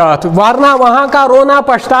خدائے نجات, ورنہ وہاں کا رونا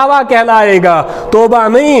پچھتاوا کہلائے گا, توبہ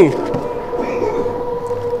نہیں.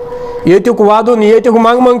 یتک ودن یتک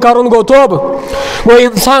منگ کرن گو توب. وہ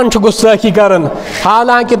انسان چھ گستاخی کرن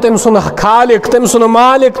حالانکہ تم سن خالق, تم سن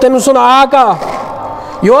مالک, تم سن آقا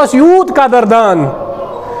یہ یوت قدردان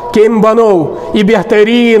کہ ام بنو یہ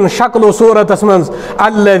بہترین شکل و صورت من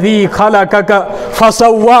الذی خلقک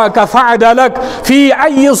فسواک فعدلک فی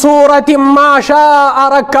ای صورت ما شاء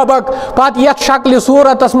رکبک. پت یت شکل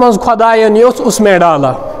صورت من خدائن اس میں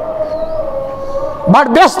ڈالا. بٹ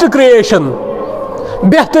بیسٹ کریشن,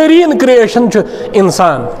 بہترین کریشن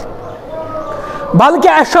انسان. بلکہ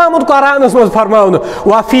اشامت قرآن من فرماؤن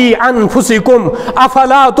وفی انفسکم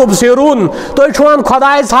افلا تبصرون. تو چھوان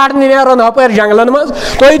خدائے ژھانڈنہِ نیران ہپٲرۍ جنگلن مز,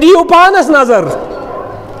 تو دیو پانس نظر,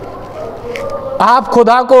 آپ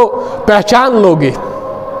خدا کو پہچان لو گے.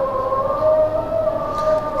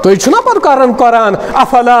 تو چھُنا پتہٕ قرآن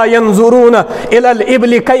افلا ينظرون الى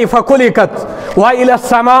الابل كيف خلقت والى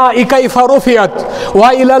السماء كيف رفعت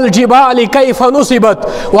والى الجبال كيف نصبت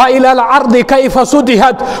والى الارض كيف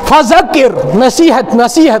سطحت فذكر.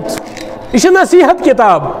 نصیحت یہ نصیحت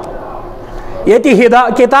کتاب, یہ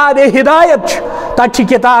کتاب ہدایت, تت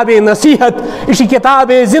کتاب نصیحت, یہ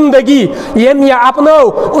کتاب زندگی. یم یہ اپنو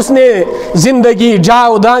اس نے زندگی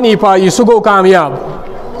جاودانی پائی, سہ گو کامیاب.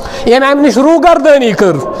 یم امہ نش روگردانی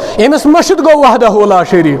کر, یمس مشد گو وحدہ لا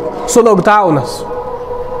شریک, سہ لوگ تعاونس.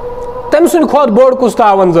 تم سن کھوت بوڑ کس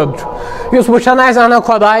تعاون زد یس وچھان آسہِ انا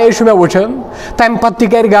خدائے چھ مےٚ وچھان, تم پتہٕ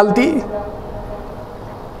تہِ کر غلطی.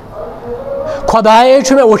 خدائے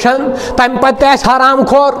چھ مےٚ وچھان, تم پتہٕ تہِ آسہِ حرام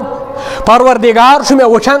خور. پروردگار چھ مےٚ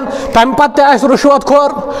وچھان, تم پتہٕ تہِ آسہِ رشوت خور.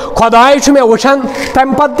 خدائے چھ مےٚ وچھان,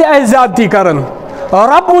 تم پتہٕ تہِ آسہِ زیادتی کران.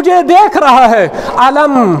 رب مجھے دیکھ رہا ہے.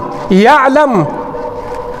 علم یعلم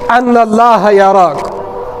ان اللہ یراک.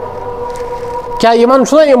 کیا یمن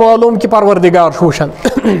چھُنا یہ معلوم کہ پروردگار چھ وچھان؟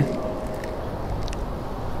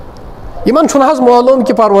 یمن چھُنہٕ حظ معلوم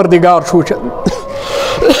کہ پروردگار چھ وچھان.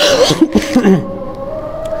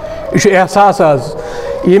 یہ احساس حظ,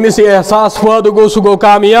 یمس یہ احساس پٲدٕ گوٚو سُہ گوٚو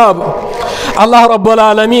کامیاب. اللہ رب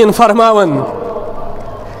العالمین فرماون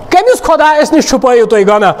کمس خدایس نش چھپٲیِو تُہۍ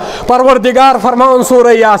گۄناہ. پروردگار فرماون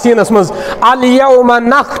سورہ یاسینس مز الیوم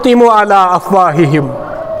نختم علی افواہہم.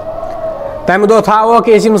 تمہ دۄہ تھاووکھ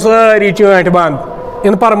أسۍ یِم سٲری چٲنٛٹۍ بنٛد,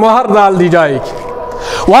 ان پر مہر ڈال دی جائے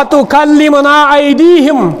گی. وتکلمنا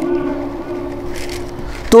ایدیہم,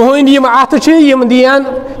 تہنٛدۍ یِم اتھٕ چھِ یِم دِین,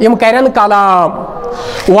 یِم کرن کلام.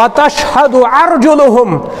 وتشہد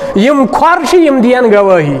ارجلہم, یِم کھۄر چھِ یِم دِین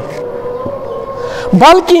گوٲہی.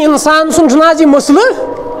 بلکہ انسان سُنٛد چھُنہٕ حظ یہِ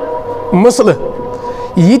مسلہٕ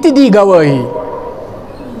یہِ تہِ دی گوٲہی.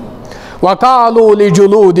 وقالوا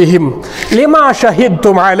لجلودہم لما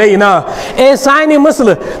شہدتم علینا. اے سانہِ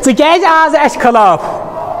مسلہٕ ژٕ کیازِ آز اسہِ خلاف.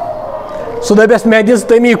 سُہ دپیس مےٚ دِژ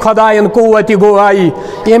تمی خدایَن قوتِ گوایی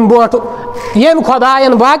یم برونٛٹھ یم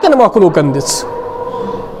خدایَن باقین مخلوقن دِژ,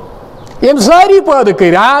 یم ساری پٲدٕ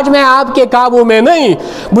کٔرۍ. آج میں آپ کے قابو میں نہیں,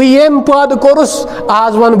 بہٕ یم پٲدٕ کوٚرُس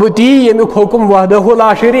آز ون بہٕ تی ییٚمیُک حکم وحدہ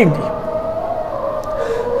لا شریٖک دی.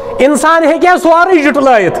 انسان ہیٚکہِ ہا سورُے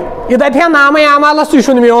جُٹلٲیِتھ, یہِ دپہِ ہا نامے اعمالس تہِ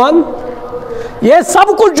چھُنہٕ میون, یہ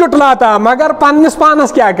سب کچھ جٹلاتا مگر پنس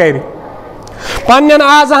پانس کیا کر پنن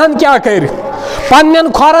آزہن کیا کر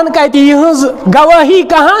پنن کھورن کت یہز گواہی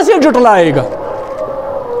کہاں سے جٹلائے گا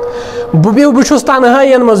بہس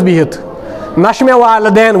تنہائین مز بہت نش مے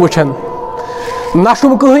والدین وچھن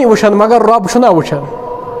نشم کہیں وچھن مگر رب چھنا وچھن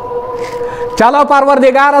چلو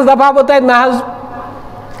پروردگارس دپا بہ تتہ نہ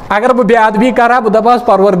اگر بہ بے ادبی کرا بہ دپاس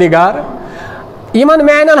پروردگار یمن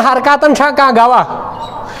میانن حرکاتن چھا کانٛہہ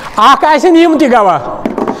گواہ اکھ آسن یم تہ گواہ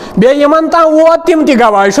بیٚیہِ یمن تام ووت تم تہ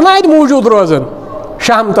گواہ یہ چھُنہ اتہِ موجود روزان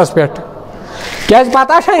شہمتس پٮ۪ٹھ کیازِ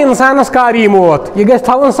پتہ چھا انسانس کر یی موت یہ گژھِ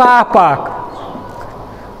تھاوُن صاف پاک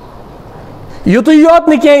یُتُے یوت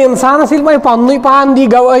نہٕ کینٛہہ انسانس ییٚلہِ وۄنۍ پننُے پان دی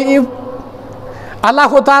گوٲہی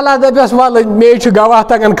اللہ تعالیٰ دپیس ول مے چھُ گواہ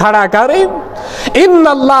تگان کھڑا کرٕنۍ ان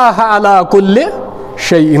اللہ علی کل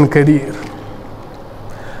شیء قدیر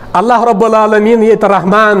اللہ رب العالمین یہ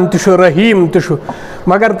رحمان تہ رحیم تہ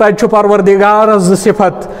مگر تتہ چھُ پروردگارس زٕ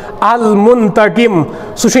صفت المنتقم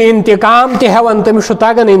سُہ چھُ انتقام تہ ہیوان تٔمِس چھُ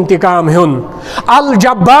تگان انتقام ہیوٚن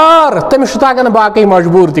الجبار تٔمِس چھُ تگان باقٕے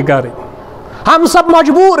مجبور تہ کرٕنۍ ہم سب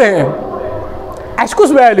مجبور ہیں اس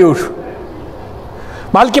کس ویلیو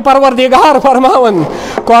بلکہ پروردگار فرماون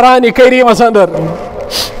قرآن کریمس اندر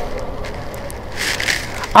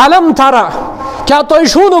علم ترا کیا تُہۍ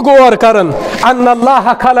چھُو نہٕ غور کران ان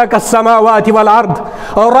اللہ خلق السماوات والارض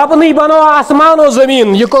اور رب نے بنو آسمان و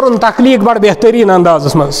زمین یہ کرن تخلیق بڑ بہترین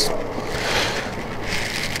اندازس مز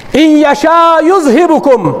ان یشاء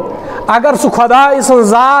یذہبکم اگر سو خدا سن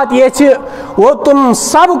ذات یہ وہ تم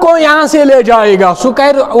سب کو یہاں سے لے جائے گا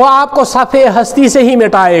وہ آپ کو صفحے ہستی سے ہی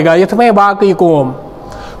مٹائے گا یہ میں باقی قوم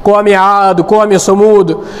عاد قوم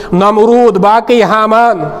سمود نمرود باقی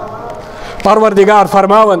حامان پروردگار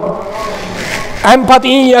فرماون ام پت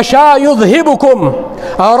ان یشاء یذہبکم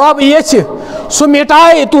اور رب یہ سو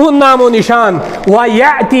مٹائے تہن نام و نشان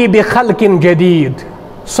ویأتی بخلق جدید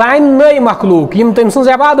سان نئی مخلوق یم تم سن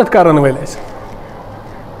عبادت کرن ول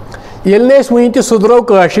یل ون تہ سدرو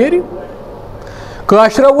کاشرو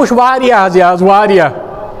وچ واریاہ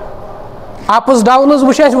اپس ڈاؤنز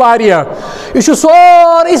وچ اس واریاہ یہ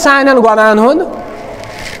سوری سانن گناہن ہند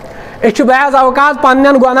اس بعض اوقات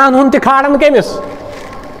پنن گناہن ہند تہ کھارن کمس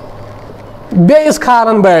بیس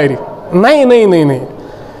کھارن بار نہیں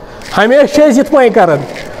ہمیشہ یت پہ کران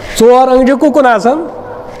ژور انگجہِ کُکُن آسان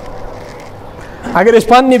اگر اس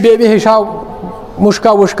پننہِ بیبی ہیٚچھاو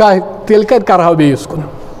مُشکا وُشکا تیٚلہِ کتہِ کرہو بیٚیِس کُن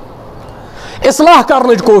اصلاح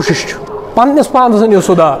کرنٕچ کوشش پننس پانس أنِو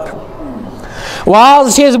سُدار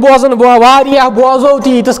واز چھِ أسۍ بوزان واریاہ بوزو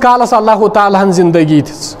تہِ ییٖتِس کالس اللہ تعالیٰ ہن زندگی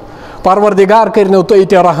دِژ پروردگار کٔرنو تُہۍ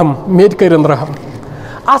تہِ رحم مےٚ تہِ کٔرِن رحم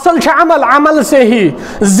اصل چھُ عمل سے ہی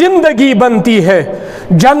زندگی بنتی ہے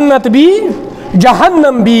جنت بھی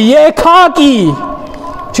جہنم بھی یہ خاکی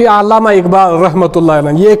چھِ علامہ اقبال رحمۃ اللہ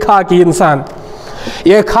علیہ یہ خاکی انسان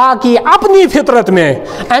یہ خاکی اپنی فطرت میں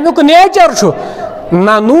امیک نیچر چھُ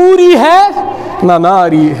نہ نوری ہے نہ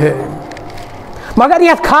ناری ہے مگر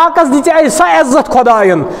یہ خاکس دِژ سۄ عزت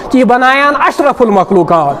خدایَن کہ یہ بنایان اشرف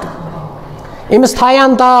المخلوقات امس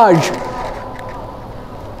تھایان تاج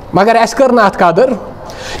مگر اس کر نہ اتھ قدر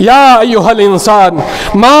یا ایھا الانسان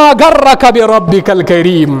ما غرک بربک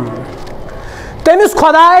الکریم تمس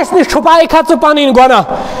خدایس نش چھپائی کھژ پنن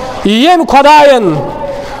گناہ یم خدایَن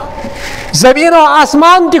زمین و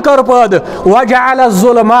آسمان تہ کر پٲدٕ وجعل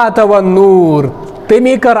الظلمات والنور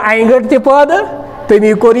تمی کر اینگٹ تہ پٲدٕ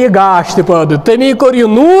تمی کور یہ گاش تہ پٲدٕ تمی کور یہ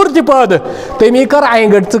نور تہ پٲدٕ تمی کر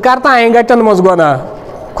اینگٹ ژٕ کر تہ اینگٹن مز گناہ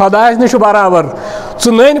خدایس نش برابر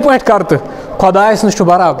ژٕ نٔنۍ پٲٹھۍ کر تہ خدایس نش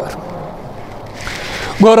برابر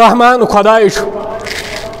گو رحمان خداے چھُ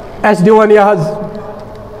اَسہِ دِوان یہِ حظ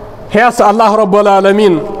ہیس اللہ رب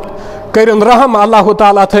العالمین کرن رحم اللہ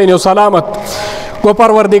تعالیٰ تھٲینو سلامت گو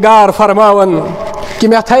پروردگار فرماون کہ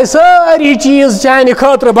مےٚ تھٲے سٲری چیٖز چانہِ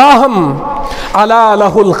خٲطرٕ باہم الا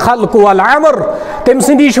لہ الخلق والعمر تٔمۍ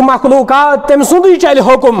سٕنٛدی چھِ مخلوقات تٔمۍ سُنٛدُے چلہِ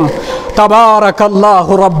حکم تبارک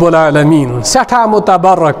اللہ رب العالمین سٮ۪ٹھاہ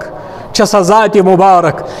متبرک چھِ سۄ ذاتِ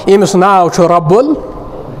مبارک ییٚمِس ناو چھُ رب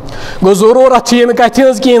گو ضروٗرت چھِ ییٚمہِ کتھِ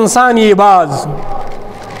ہٕنٛز کہِ انسان یی باز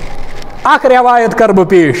اکھ روایت کر بہٕ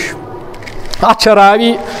پیش اتھ چھِ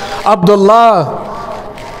راوی عبداللہ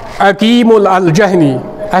عقیم الجہنی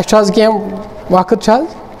اَسہِ چھُ حظ کینٛہہ وقت چھُ حظ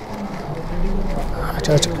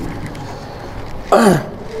اچھا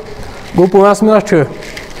گو 5 منٹ چھِ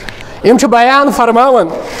یِم چھِ بیان فرماوان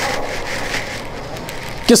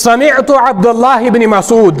کہ سمعت عبداللہ بن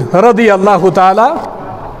مسعود رضی اللہ تعالی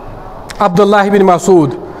عبداللہ بن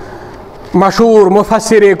مسعود مشہور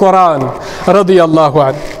مفسر قرآن رضی اللہ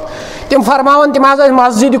عنہ تم فرماون تم حظ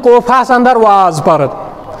مسجد کوفہس اندر واز پران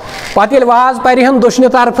پتہ ییٚلہِ واز پرہن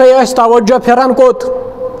دٔچھنہِ طرفے ٲسۍ توجہ پھران کوٚت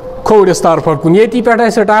کھوڑس طرف کن یتی پہ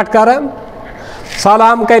سٹارٹ کران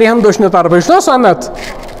سلام کرہن دشنہ طرف یہ سنت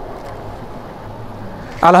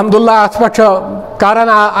الحمدللہ ات پہ کران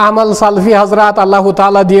عمل سلفی حضرات اللہ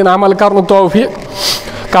تعالیٰ دین عمل کرن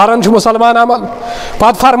توفیق کران مسلمان عمل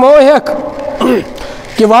پتہ فرمویک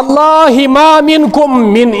کہ واللہ ما منکم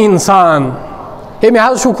من انسان مے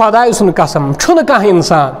حض خدائے سن قسم چھن کانٛہہ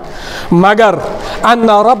انسان مگر ان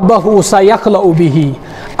ربہ سیخلأ بہ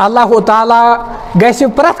اللہ تعالیٰ گژھِ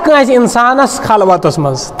پرٛٮ۪تھ کٲنٛسہِ انسانس خلوتس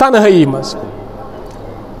منٛز تنہٲیی منٛز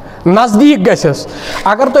نزدیک گژھس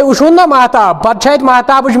اگر تُہۍ وٕچھو نا محتاب پتہٕ چھِ اتہِ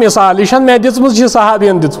محتابٕچ مثال یہ چھنہٕ مےٚ دِژمٕژ یہِ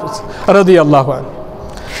صحابین دِژمٕژ رضی اللہ عنہ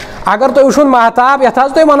اگر تُہۍ وٕچھو محتاب یتھ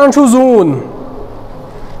حظ تُہۍ ونان چھُو زوٗن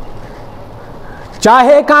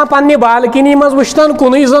چاہے کانٛہہ پننہِ بالکنی منٛز وٕچھتن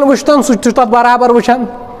کُنُے زن وٕچھتن سُہ چھُ تتھ برابر وٕچھان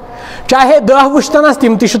چاہے 10 وٕچھتنس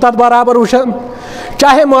تِم تہِ چھِ تتھ برابر وٕچھان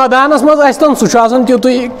چاہے مٲدانس منٛز ٲسۍتن سُہ چھُ آسان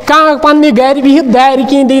تیُتُے کانٛہہ پننہِ گرِ بِہِتھ دارِ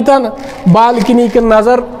کِنۍ دیٖتن بالکنی کِنۍ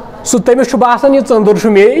نظر سُہ تٔمِس چھُ باسان یہِ ژٔنٛدٕر چھُ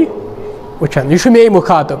مے وٕچھان یہِ چھُ مے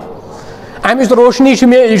مُخاطب امِچ روشنی چھِ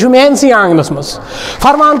مے یہِ چھُ میٛٲنسٕے آنٛگنس منٛز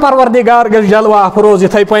فرمان پروردگار گژھِ جلوہ افروز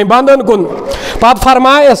یِتھٕے پٲٹھۍ بنٛدن کُن پتہٕ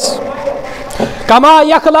فرمایس کما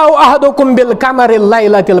یخلأ احدکم بالقمر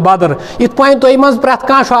لیلۃ البدر یِتھ پٲٹھۍ تۄہہِ منٛز پرٛٮ۪تھ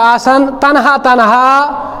کانٛہہ چھُ آسان تنہا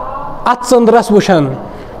اتھ ژٔنٛدرس وٕچھان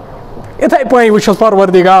یِتھٕے پٲٹھۍ وٕچھس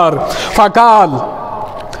پروردگار فقال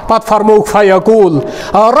پتہٕ فرموک فیقول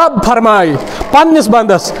رب فرمائے پننس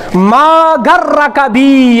بندس ما غرک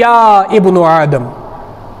بی یا ابن آدم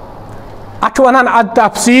اتھ چھُ ونان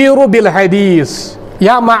التفسیر بالحدیث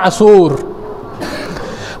یا معصور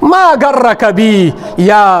ما غرک بی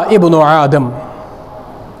یا ابن آدم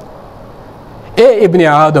اے ابن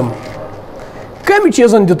آدم کمہِ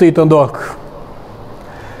چیٖزن دِتُے ژےٚ دھوکہٕ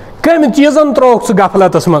کمہِ چیٖزن ترٛووُکھ ژٕ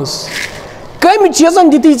غفلتس منٛز کمہِ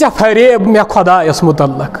چیٖزن دِتی ژےٚ فریب مےٚ خۄدایس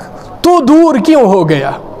متعلق تو دور کیوں ہو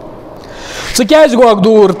گیا ژٕ کیازِ گوکھ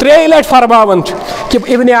دوٗر 3 لٹہِ فرماوان چھِ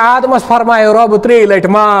کہ ابن آدمس فرمائے رب 3 لٹہِ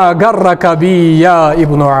ما غرک بی یا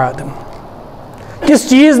ابن آدم کس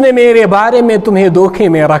چیز نے میرے بارے میں تمہیں دھوکے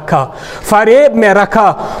میں رکھا فریب میں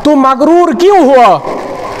رکھا تو مغرور کیوں ہوا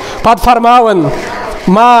پتہٕ فرماون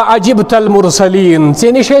ما عجبت المرسلین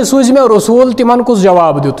ژےٚ نِشے سوٗزۍ مےٚ رسوٗل تِمن کُس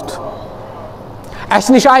جواب دیُت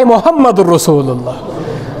اسہِ نِش آیہِ محمد رسول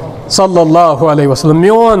اللہ صلی اللہ علیہ وسلم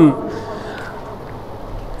میون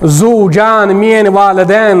زو جان میٲنۍ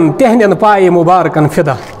والدین تہنٛدٮ۪ن پایہِ مُبارکن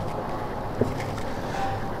فدا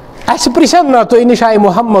اسہِ پرژھن نا تۄہہِ نِش آیہِ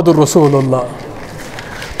محمد رسول اللہ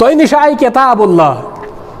تۄہہِ نِش آیہِ کتاب اللہ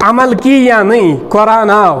عمل کی یا نہیں قرآن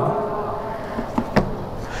آو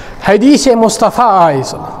حدیث مصطفیٰ آئے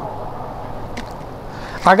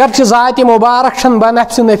اگرچہ ذات مبارک چھن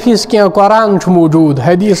بنفس نفیس کینٛہہ قرآن چھُ موجود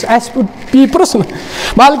حدیث اسہِ پی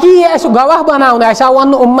پرژھنہٕ بلکہ یہِ اسہِ گواہ بناونہٕ اسہِ آو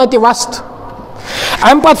وننہٕ اُمتِ وسط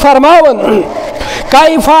امہِ پتہٕ فرماون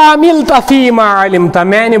کیف عملت فیما علمت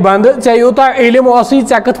میانہِ بندٕ ژےٚ یوٗتاہ علم اوسُے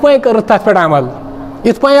ژےٚ کِتھ پٲٹھۍ کٔرٕتھ تتھ پٮ۪ٹھ عمل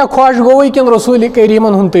یِتھ پٲٹھۍ خۄش گوٚوٕے کِنہٕ رسوٗلِ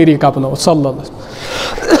کریٖمن ہُنٛد طریٖقہٕ اپنوو صلی اللہ علیہ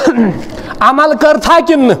وسلم عمل کٔرتھا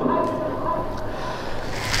کِنہٕ نہٕ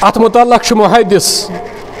اتھ متعلق چھُ محدث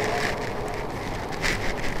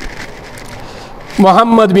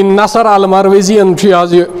محمد بن نصر المروزین چھُ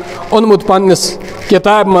حظ یہِ اوٚنمُت پننِس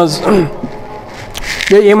کتابہِ منٛز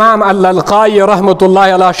بیٚیہِ امام اللقائی رحمۃ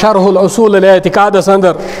اللہ علیہ شرح الاصول الاعتقادس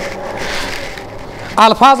اندر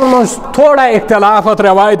الفاظن منٛز تھوڑا اختلاف اتھ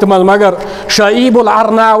روایتہِ منٛز مگر شعیب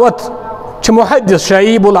الارناوت چھِ محدث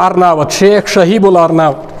شعیب الارناوت شیخ شہیب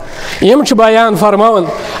الارناوت یم چھِ بیان فرماوان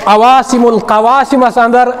عواصم القواسمس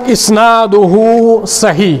اندر اسنادہ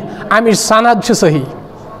صحیح امِچ سند چھِ صحیح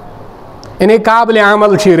یعنی قابل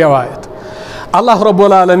عمل چھِ روایت اللہ رب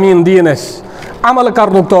العالمین دین اسہِ عمل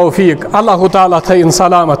کرنُک توفیق اللہ تعالیٰ تھٲیِن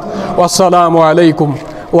سلامت والسلام علیکم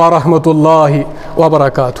ورحمۃ اللہ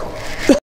وبرکاتہ.